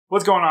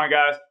What's going on,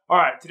 guys? All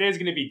right, today's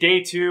going to be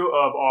day 2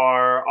 of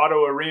our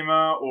auto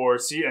ARIMA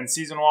and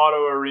seasonal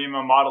auto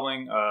ARIMA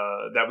modeling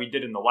that we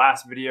did in the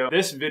last video.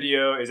 This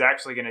video is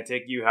actually going to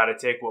take you how to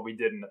take what we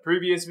did in the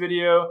previous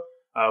video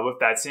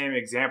with that same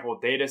example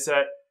data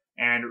set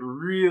and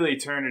really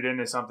turn it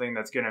into something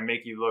that's going to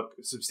make you look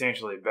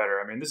substantially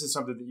better. I mean, this is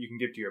something that you can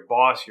give to your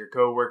boss, your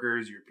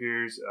coworkers, your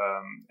peers,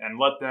 and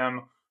let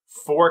them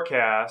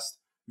forecast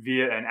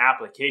via an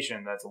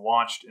application that's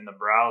launched in the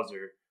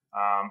browser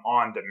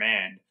on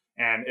demand.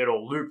 And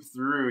it'll loop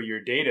through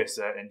your data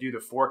set and do the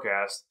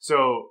forecast.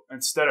 So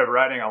instead of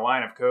writing a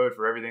line of code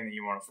for everything that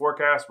you want to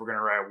forecast, we're going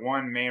to write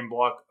one main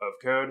block of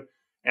code,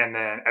 and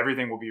then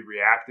everything will be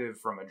reactive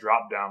from a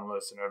drop-down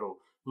list, and it'll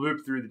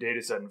loop through the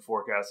data set and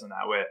forecast in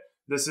that way.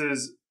 This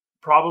is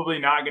probably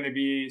not going to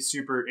be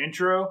super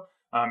intro.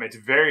 It's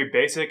very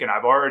basic, and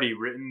I've already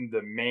written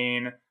the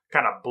main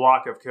kind of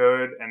block of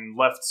code and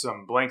left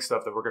some blank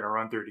stuff that we're going to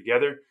run through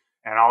together.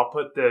 And I'll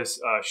put this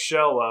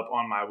shell up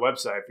on my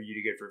website for you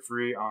to get for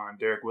free on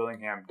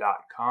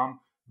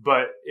DerekWillingham.com.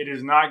 But it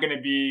is not going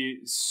to be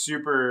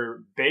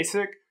super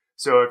basic.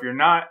 So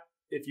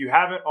if you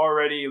haven't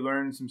already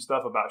learned some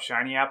stuff about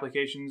Shiny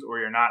applications, or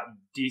you're not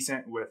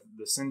decent with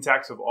the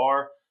syntax of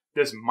R,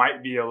 this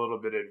might be a little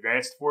bit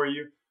advanced for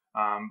you.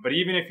 But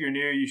even if you're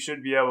new, you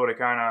should be able to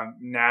kind of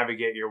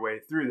navigate your way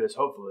through this,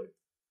 hopefully.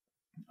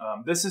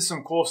 This is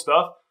some cool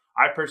stuff.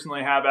 I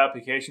personally have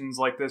applications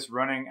like this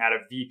running at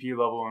a VP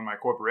level in my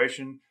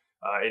corporation.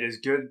 It is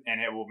good,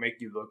 and it will make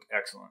you look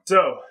excellent.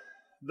 So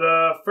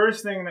the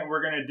first thing that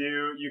we're going to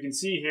do, you can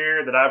see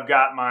here that I've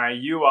got my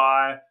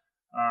UI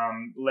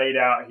laid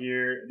out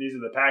here. These are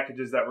the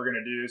packages that we're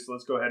going to do. So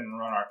let's go ahead and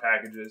run our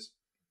packages.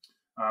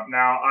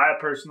 Now, I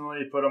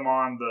personally put them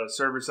on the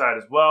server side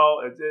as well.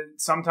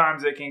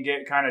 Sometimes it can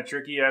get kind of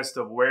tricky as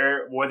to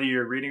whether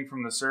you're reading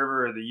from the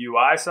server or the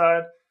UI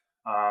side.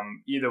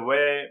 Either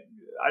way,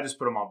 I just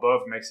put them on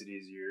both. It makes it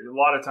easier. A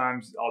lot of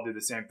times I'll do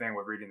the same thing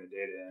with reading the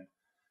data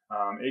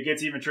in. It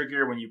gets even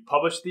trickier when you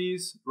publish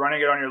these. Running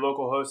it on your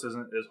local host is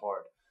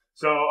hard.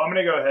 So I'm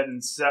going to go ahead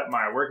and set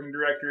my working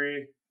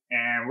directory,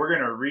 and we're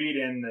going to read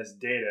in this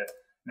data.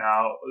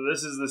 Now,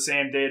 this is the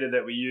same data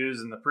that we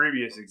used in the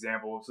previous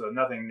example, so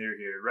nothing new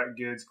here. Rec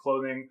goods,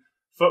 clothing,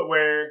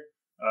 footwear,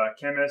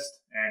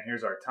 chemist, and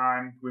here's our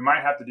time. We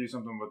might have to do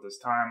something with this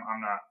time.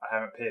 I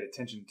haven't paid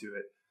attention to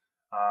it.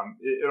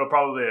 It'll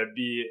probably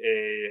be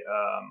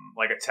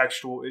like a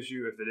textual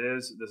issue. If it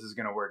is, this is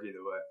going to work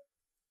either way.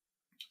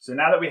 So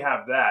now that we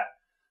have that,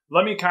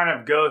 let me kind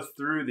of go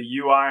through the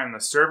UI on the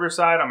server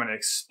side. I'm going to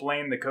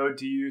explain the code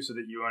to you so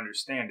that you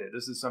understand it.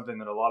 This is something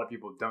that a lot of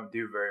people don't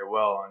do very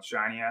well on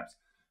Shiny apps.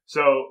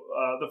 So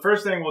the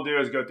first thing we'll do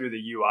is go through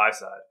the UI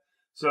side.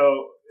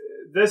 So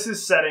this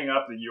is setting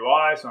up the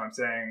UI. So I'm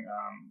saying,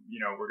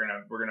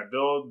 we're gonna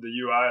build the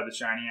UI of the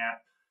Shiny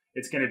app.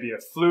 It's going to be a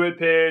fluid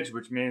page,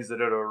 which means that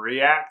it'll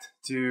react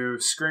to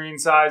screen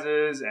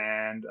sizes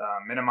and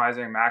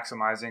minimizing,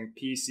 maximizing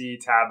PC,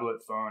 tablet,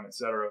 phone,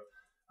 etc.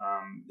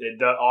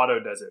 Auto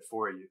does it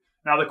for you.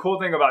 Now, the cool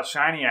thing about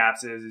Shiny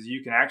apps is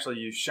you can actually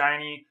use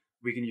Shiny.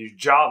 We can use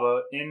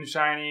Java in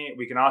Shiny.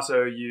 We can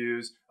also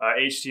use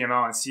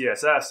HTML and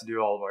CSS to do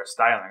all of our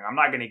styling. I'm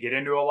not going to get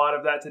into a lot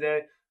of that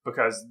today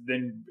because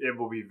then it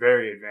will be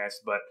very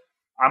advanced, but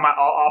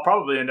I'll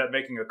probably end up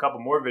making a couple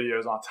more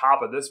videos on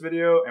top of this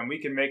video, and we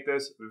can make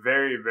this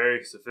very,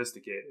 very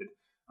sophisticated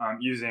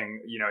using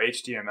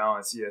HTML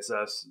and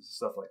CSS,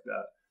 stuff like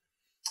that,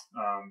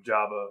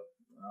 Java.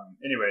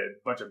 Anyway,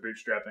 a bunch of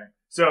bootstrapping.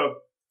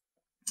 So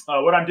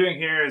what I'm doing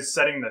here is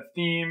setting the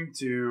theme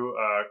to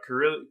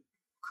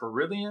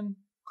Carillion.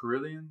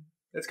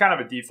 It's kind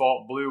of a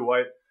default blue,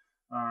 white.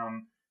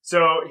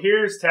 So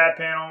here's tab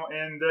panel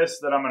in this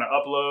that I'm going to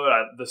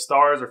upload. The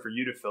stars are for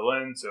you to fill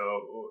in. So,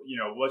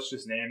 let's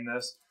just name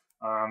this.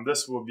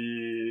 This will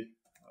be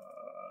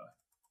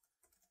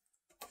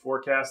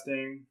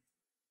forecasting.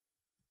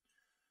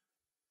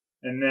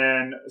 And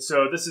then,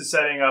 so this is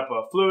setting up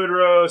a fluid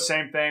row.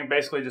 Same thing,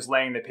 basically just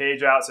laying the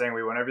page out, saying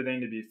we want everything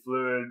to be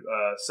fluid.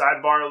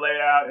 Sidebar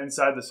layout.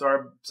 Inside the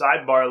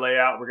sidebar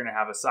layout, we're going to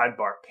have a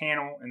sidebar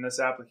panel in this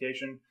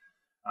application.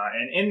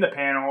 And in the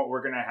panel,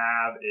 we're going to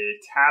have a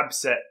tab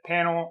set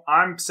panel.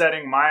 I'm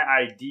setting my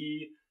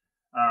ID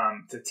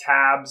to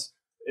tabs.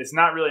 It's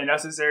not really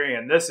necessary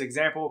in this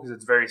example because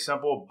it's very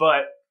simple.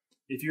 But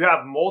if you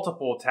have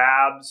multiple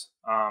tabs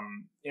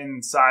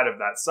inside of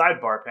that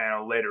sidebar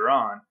panel later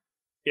on,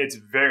 it's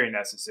very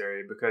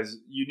necessary because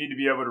you need to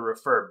be able to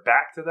refer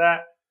back to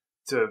that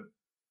to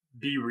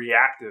be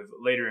reactive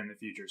later in the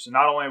future. So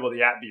not only will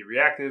the app be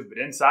reactive, but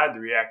inside the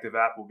reactive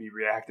app will be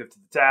reactive to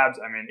the tabs.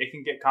 I mean, it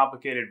can get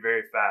complicated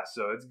very fast.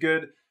 So it's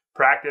good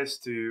practice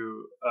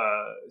to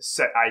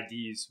set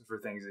IDs for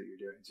things that you're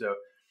doing. So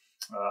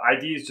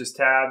ID is just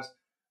tabs.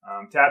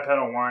 Tab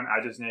panel 1, I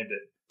just named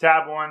it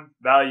tab 1,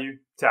 value,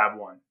 tab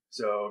 1.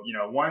 So,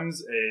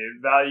 one's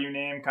a value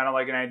name, kind of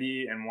like an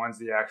ID, and one's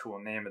the actual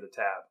name of the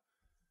tab.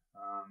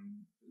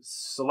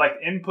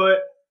 Select input.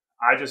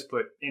 I just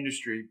put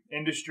industry.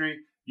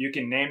 You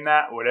can name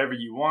that whatever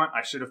you want.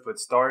 I should have put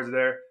stars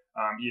there.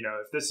 You know,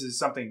 if this is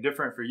something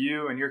different for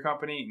you and your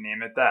company,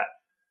 name it that.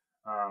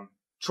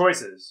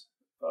 Choices.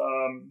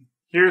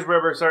 Here's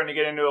where we're starting to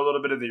get into a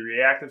little bit of the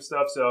reactive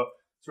stuff. So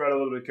let's write a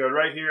little bit of code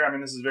right here. I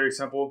mean, this is very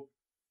simple.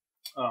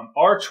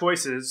 Our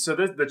choices, so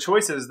the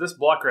choices, this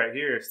block right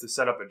here is to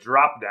set up a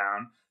drop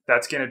down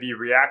that's going to be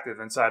reactive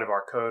inside of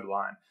our code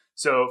line.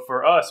 So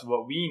for us,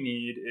 what we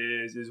need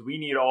is we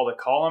need all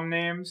the column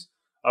names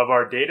of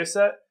our data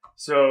set.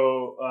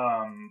 So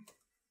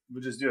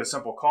we'll just do a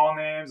simple call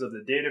names of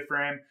the data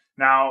frame.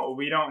 Now,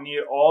 we don't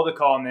need all the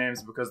call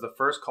names because the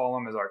first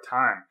column is our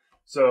time.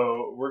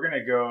 So we're going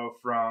to go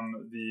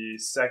from the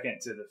second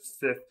to the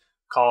fifth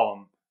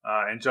column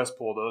and just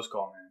pull those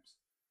call names.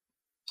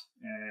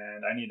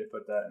 And I need to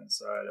put that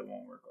inside. It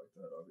won't work like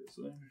that,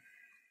 obviously.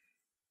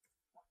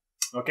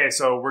 Okay,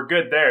 so we're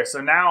good there.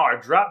 So now our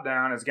drop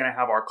down is going to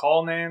have our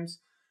call names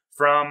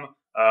from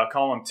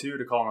column 2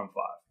 to column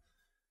 5.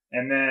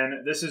 And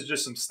then this is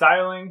just some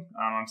styling.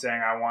 I'm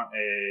saying I want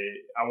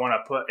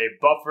to put a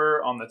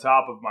buffer on the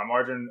top of my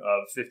margin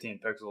of 15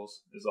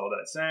 pixels is all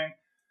that's saying.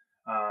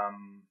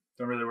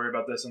 Don't really worry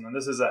about this. And then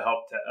this is a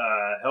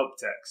help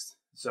text.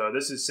 So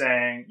this is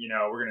saying, you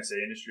know, we're going to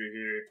say industry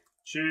here.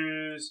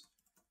 Choose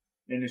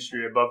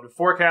industry above the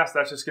forecast.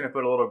 That's just going to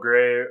put a little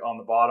gray on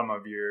the bottom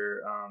of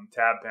your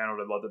tab panel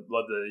to let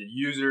the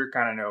user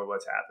kind of know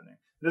what's happening.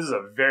 This is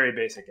a very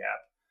basic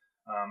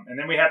app. And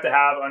then we have to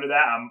have under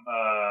that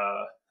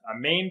a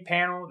main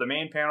panel. The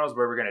main panel is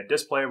where we're going to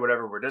display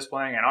whatever we're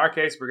displaying. In our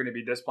case, we're going to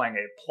be displaying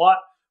a plot,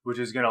 which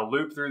is going to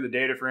loop through the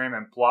data frame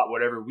and plot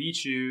whatever we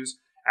choose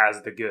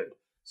as the good.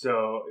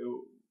 So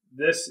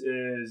this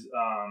is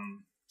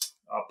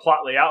a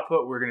plotly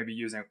output. We're going to be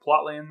using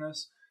plotly in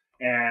this.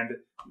 And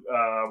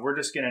we're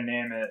just going to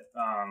name it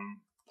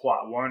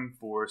plot1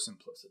 for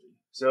simplicity.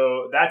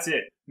 So that's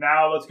it.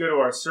 Now let's go to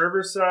our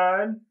server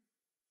side.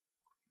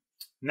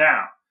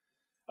 Now,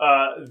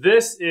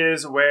 this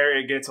is where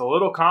it gets a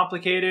little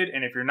complicated.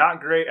 And if you're not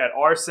great at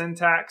R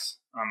syntax,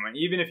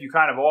 even if you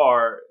kind of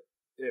are,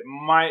 it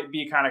might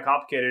be kind of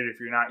complicated if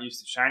you're not used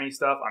to shiny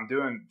stuff. I'm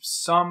doing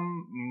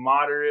some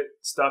moderate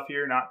stuff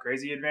here, not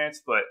crazy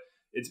advanced, but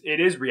it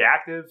is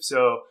reactive.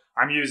 So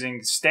I'm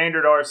using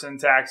standard R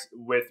syntax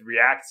with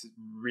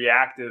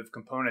reactive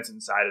components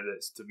inside of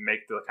this to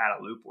make the kind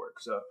of loop work.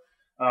 So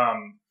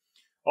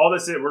all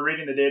this is, we're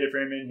reading the data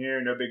frame in here,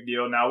 no big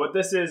deal. Now what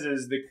this is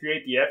to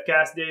create the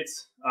FCAS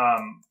dates.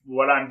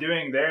 What I'm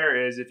doing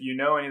there is, if you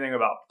know anything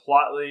about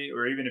Plotly,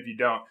 or even if you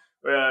don't,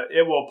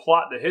 it will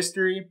plot the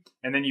history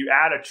and then you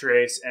add a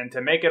trace, and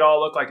to make it all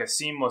look like a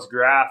seamless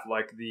graph,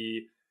 like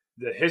the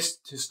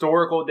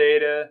historical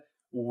data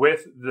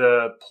with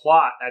the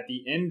plot at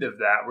the end of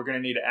that, we're going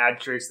to need to add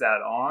trace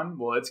that on.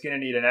 Well, it's going to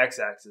need an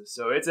x-axis.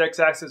 So its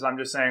x-axis, I'm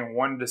just saying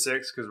 1 to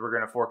 6 because we're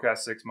going to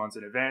forecast 6 months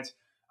in advance.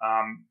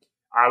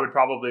 I would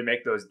probably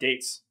make those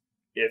dates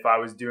if I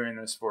was doing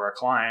this for a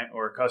client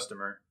or a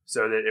customer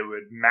so that it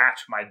would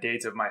match my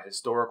dates of my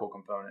historical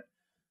component.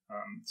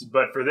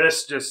 But for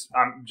this,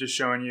 I'm just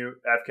showing you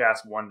FCAS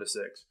 1 to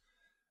 6.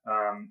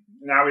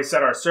 Now we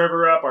set our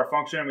server up, our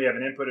function. We have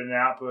an input and an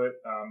output,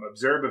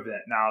 observe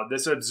event. Now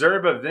this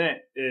observe event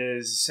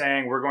is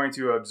saying we're going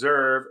to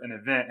observe an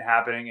event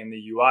happening in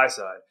the UI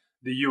side.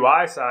 The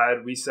UI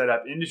side, we set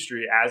up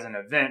industry as an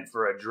event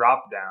for a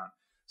drop down.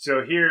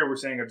 So here we're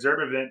saying observe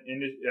event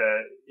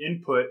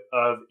input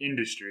of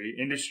industry.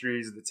 Industry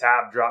is the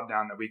tab drop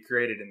down that we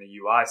created in the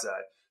UI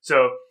side.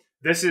 So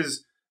this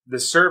is, the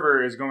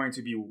server is going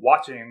to be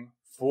watching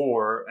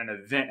for an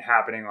event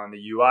happening on the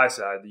UI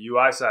side. The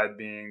UI side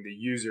being the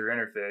user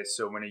interface.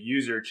 So when a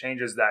user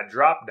changes that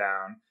drop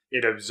down,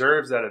 it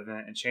observes that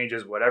event and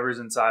changes whatever's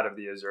inside of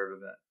the observe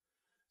event.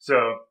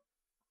 So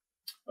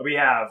we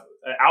have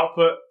an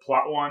output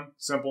plot1,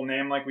 simple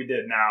name like we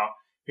did. Now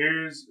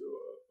here's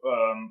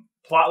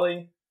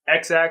Plotly,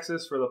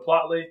 x-axis for the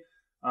Plotly.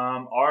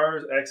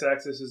 Our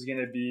x-axis is going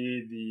to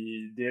be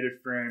the data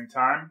frame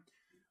time.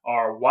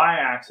 Our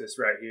y-axis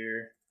right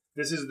here,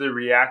 this is the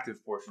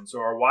reactive portion. So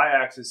our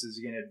y-axis is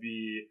going to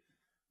be,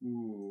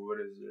 what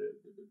is it?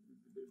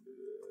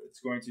 It's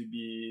going to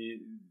be,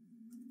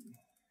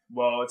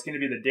 well, it's going to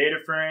be the data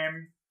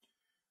frame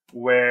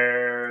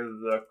where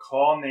the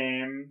call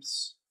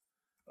names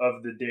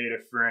of the data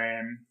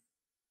frame,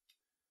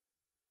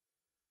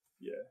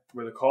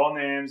 where the call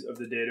names of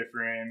the data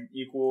frame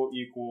equal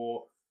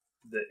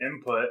the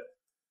input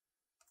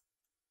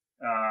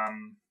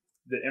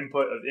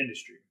of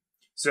industry.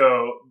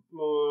 So,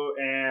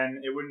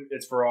 and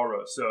it's for all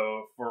rows.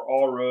 So for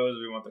all rows,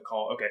 we want the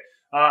call. Okay.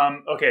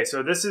 Okay.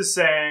 So this is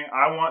saying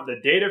I want the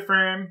data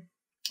frame.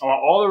 I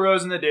want all the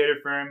rows in the data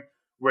frame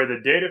where the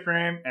data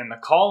frame and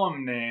the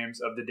column names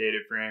of the data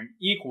frame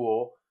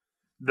equal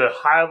the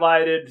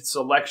highlighted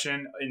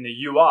selection in the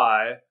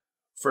UI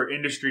for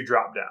industry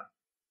dropdown.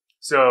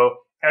 So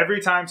every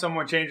time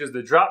someone changes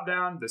the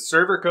dropdown, the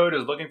server code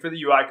is looking for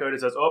the UI code. It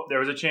says, oh, there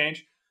was a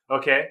change.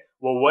 Okay.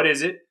 Well, what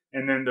is it?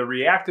 And then the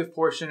reactive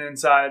portion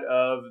inside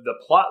of the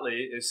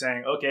Plotly is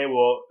saying, okay,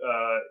 well,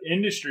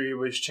 industry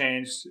was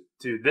changed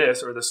to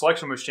this, or the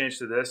selection was changed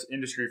to this,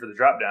 industry for the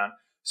dropdown.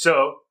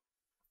 So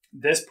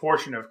this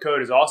portion of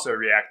code is also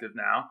reactive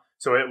now.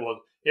 So it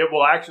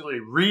will actually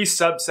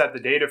re-subset the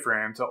data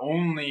frame to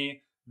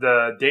only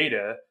the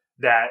data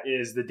that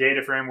is the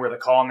data frame where the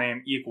call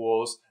name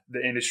equals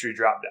the industry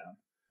dropdown.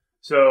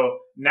 So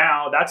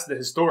now that's the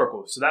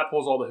historical. So that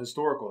pulls all the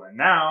historical in.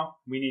 Now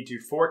we need to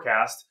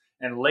forecast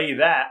and lay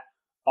that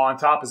on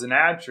top as an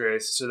add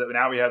trace so that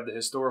now we have the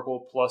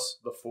historical plus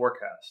the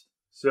forecast.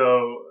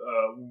 So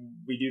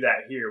we do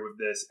that here with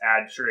this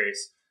add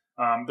trace.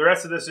 The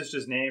rest of this is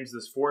just names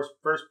this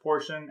first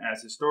portion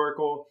as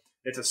historical.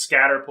 It's a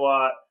scatter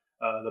plot.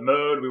 The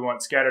mode, we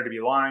want scatter to be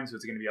line, so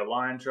it's going to be a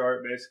line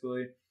chart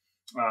basically.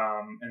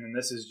 And then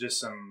this is just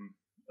some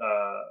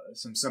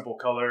simple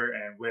color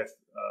and with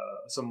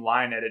some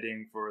line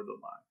editing for the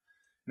line.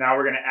 Now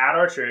we're going to add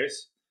our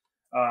trace.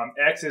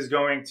 X is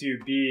going to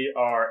be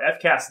our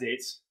FCAS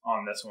dates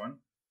on this one.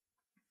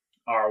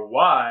 Our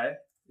Y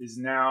is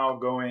now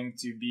going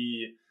to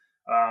be,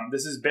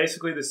 this is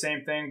basically the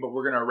same thing, but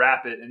we're going to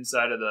wrap it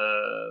inside of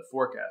the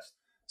forecast.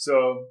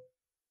 So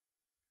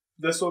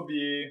this will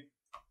be,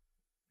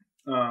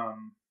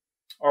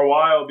 our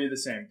Y will be the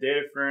same.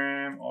 Data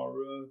frame,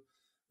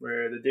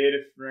 where the data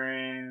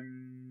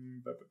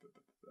frame,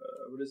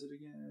 what is it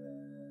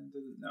again?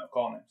 No,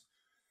 call names.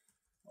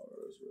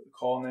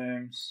 Call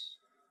names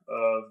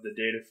of the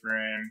data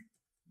frame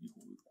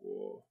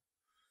equal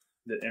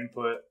the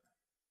input.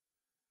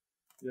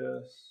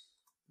 Yes.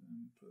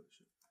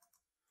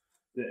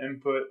 The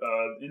input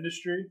of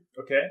industry.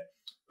 Okay.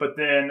 But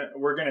then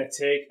we're going to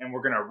take and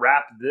we're going to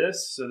wrap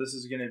this. So this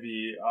is going to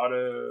be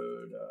ARIMA.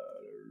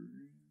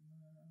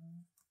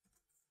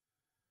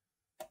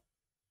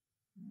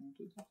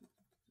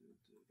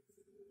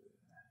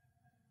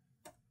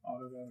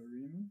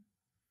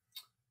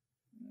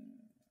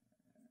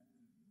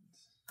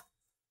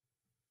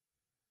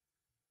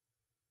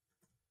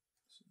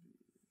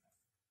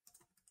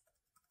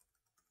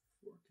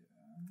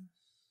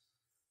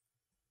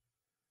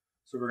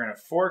 So we're going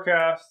to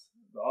forecast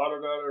the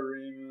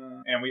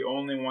ARIMA, and we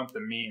only want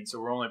the mean. So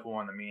we're only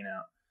pulling the mean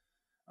out.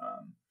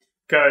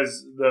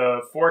 Because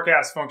the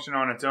forecast function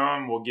on its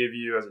own will give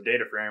you, as a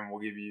data frame, will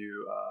give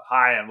you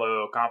high and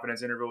low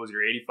confidence intervals,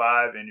 your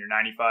 85 and your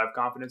 95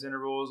 confidence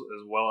intervals,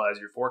 as well as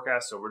your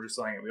forecast. So we're just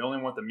saying it. We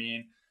only want the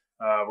mean.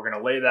 We're going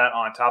to lay that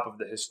on top of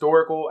the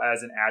historical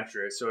as an add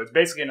trace. So it's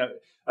basically going to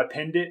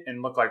append it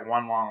and look like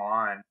one long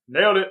line.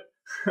 Nailed it.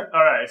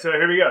 All right, so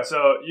here we go.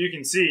 So you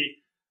can see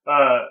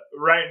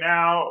right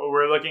now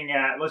we're looking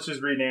at, let's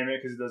just rename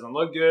it because it doesn't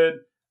look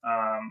good.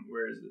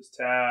 Where is this?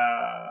 Tab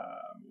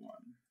 1.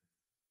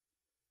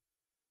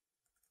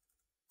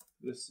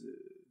 This is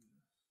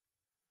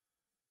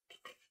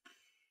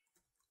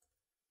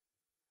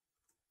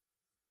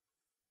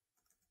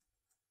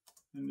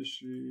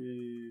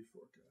industry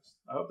forecast.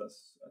 I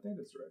think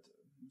that's the right tab.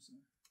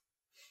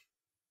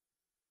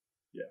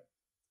 Yeah.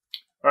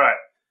 All right.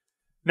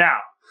 Now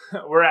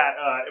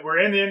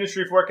we're in the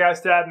industry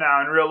forecast tab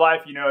now. In real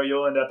life, you know,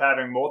 you'll end up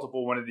having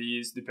multiple one of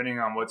these depending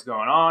on what's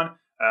going on,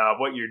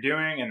 what you're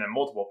doing, and then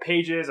multiple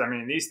pages. I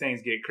mean, these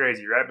things get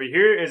crazy, right? But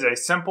here is a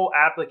simple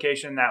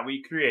application that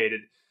we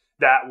created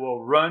that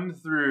will run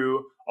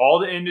through all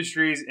the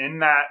industries in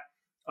that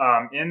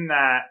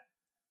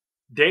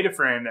data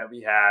frame that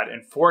we had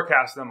and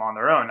forecast them on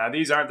their own. Now,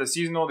 these aren't the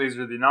seasonal, these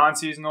are the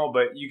non-seasonal,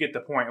 but you get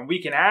the point. And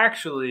we can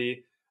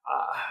actually,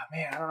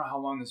 man, I don't know how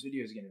long this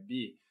video is going to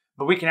be,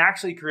 but we can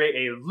actually create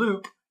a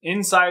loop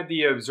inside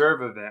the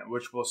observe event,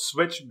 which will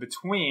switch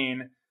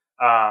between,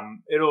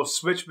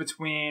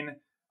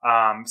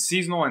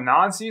 seasonal and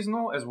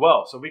non-seasonal as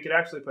well. So we could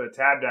actually put a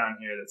tab down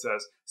here that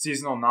says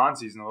seasonal,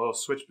 non-seasonal. It'll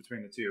switch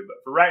between the two.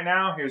 But for right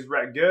now, here's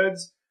rec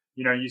goods.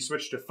 You know, you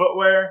switch to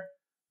footwear.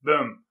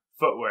 Boom,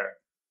 footwear.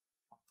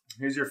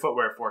 Here's your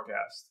footwear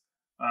forecast.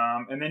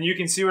 And then you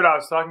can see what I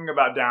was talking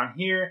about down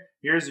here.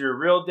 Here's your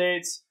real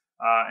dates.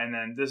 And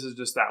then this is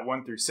just that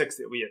 1 through 6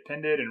 that we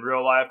appended. In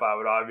real life, I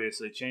would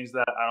obviously change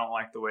that. I don't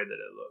like the way that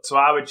it looks. So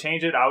I would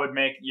change it. I would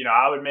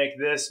make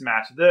this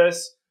match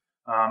this.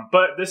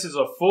 But this is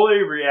a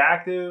fully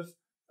reactive,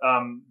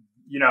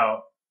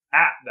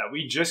 app that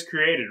we just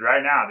created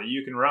right now that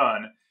you can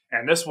run.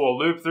 And this will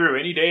loop through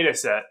any data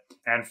set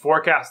and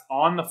forecast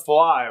on the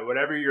fly,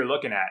 whatever you're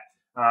looking at.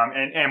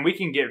 And we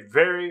can get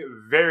very,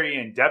 very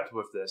in depth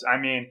with this. I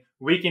mean,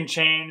 we can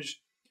change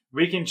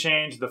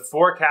the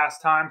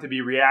forecast time to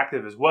be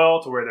reactive as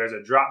well, to where there's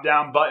a drop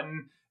down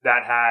button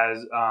that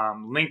has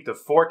linked to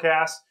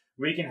forecast.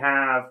 We can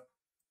have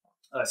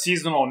a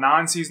seasonal,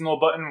 non-seasonal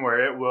button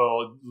where it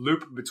will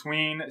loop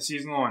between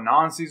seasonal and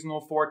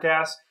non-seasonal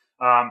forecasts.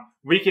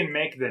 We can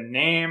make the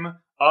name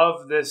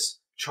of this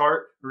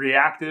chart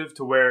reactive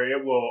to where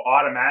it will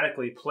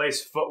automatically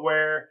place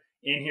footwear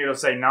in here. It'll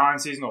say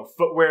non-seasonal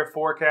footwear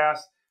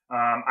forecast.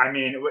 I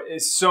mean,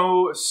 it's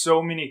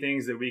so many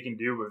things that we can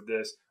do with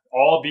this.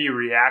 All be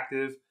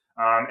reactive.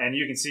 And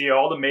you can see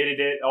all the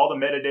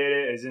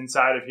metadata is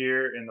inside of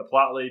here in the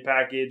Plotly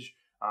package.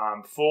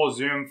 Full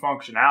zoom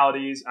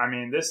functionalities. I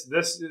mean, this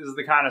is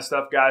the kind of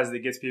stuff, guys, that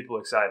gets people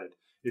excited.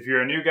 If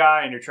you're a new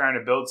guy and you're trying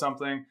to build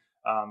something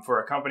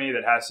for a company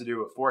that has to do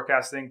with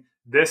forecasting,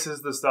 this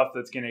is the stuff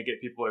that's going to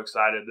get people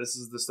excited. This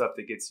is the stuff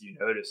that gets you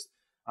noticed.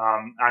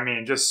 I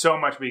mean, just so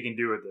much we can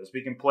do with this.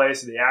 We can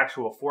place the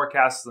actual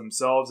forecasts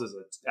themselves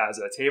as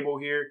a table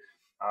here.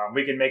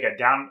 We can make a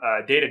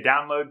data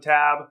download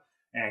tab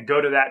and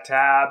go to that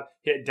tab,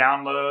 hit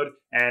download,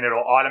 and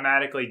it'll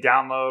automatically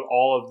download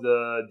all of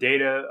the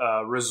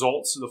data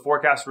results, the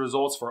forecast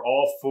results for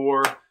all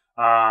 4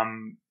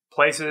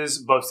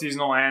 places, both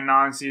seasonal and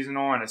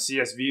non-seasonal, and a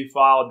CSV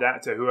file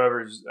to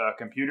whoever's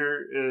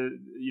computer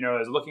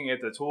is looking at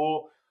the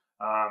tool.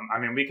 I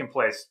mean, we can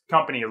place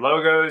company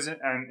logos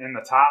in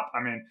the top.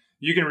 I mean,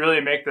 you can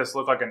really make this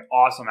look like an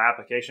awesome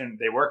application.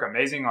 They work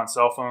amazing on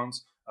cell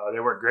phones. They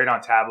work great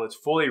on tablets,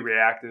 fully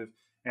reactive.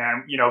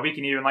 And, we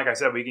can even, like I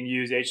said, we can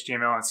use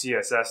HTML and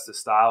CSS to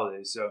style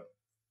these. So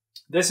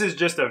this is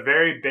just a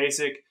very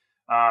basic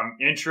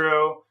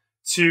intro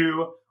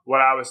to what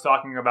I was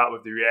talking about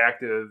with the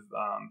reactive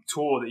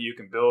tool that you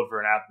can build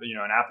for an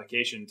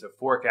application to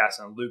forecast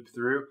and loop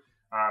through.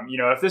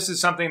 If this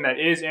is something that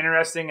is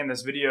interesting and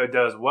this video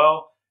does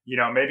well,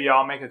 maybe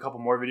I'll make a couple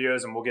more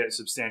videos and we'll get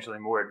substantially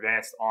more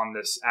advanced on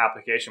this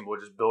application.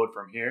 We'll just build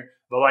from here.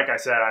 But like I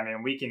said, I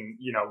mean, we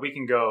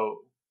can go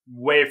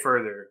way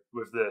further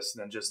with this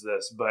than just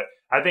this. But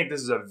I think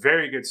this is a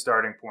very good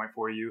starting point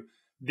for you.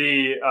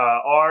 The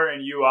R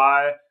and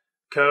UI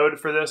code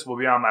for this will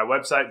be on my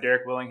website,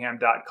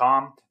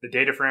 DerekWillingham.com. The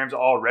data frame's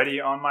already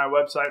on my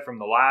website from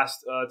the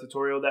last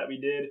tutorial that we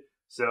did.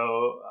 So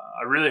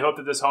I really hope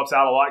that this helps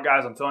out a lot,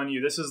 guys. I'm telling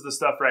you, this is the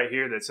stuff right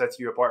here that sets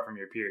you apart from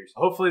your peers.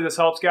 Hopefully this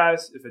helps,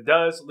 guys. If it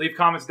does, leave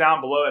comments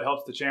down below. It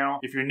helps the channel.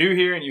 If you're new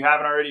here and you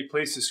haven't already,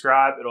 please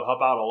subscribe. It'll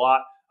help out a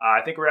lot.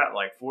 I think we're at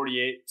like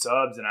 48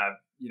 subs, and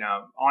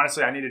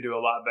honestly, I need to do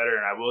a lot better,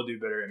 and I will do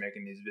better in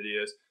making these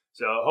videos.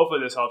 So hopefully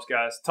this helps,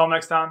 guys. Till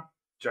next time,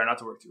 try not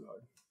to work too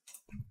hard.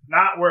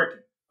 Not working.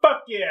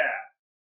 Fuck yeah!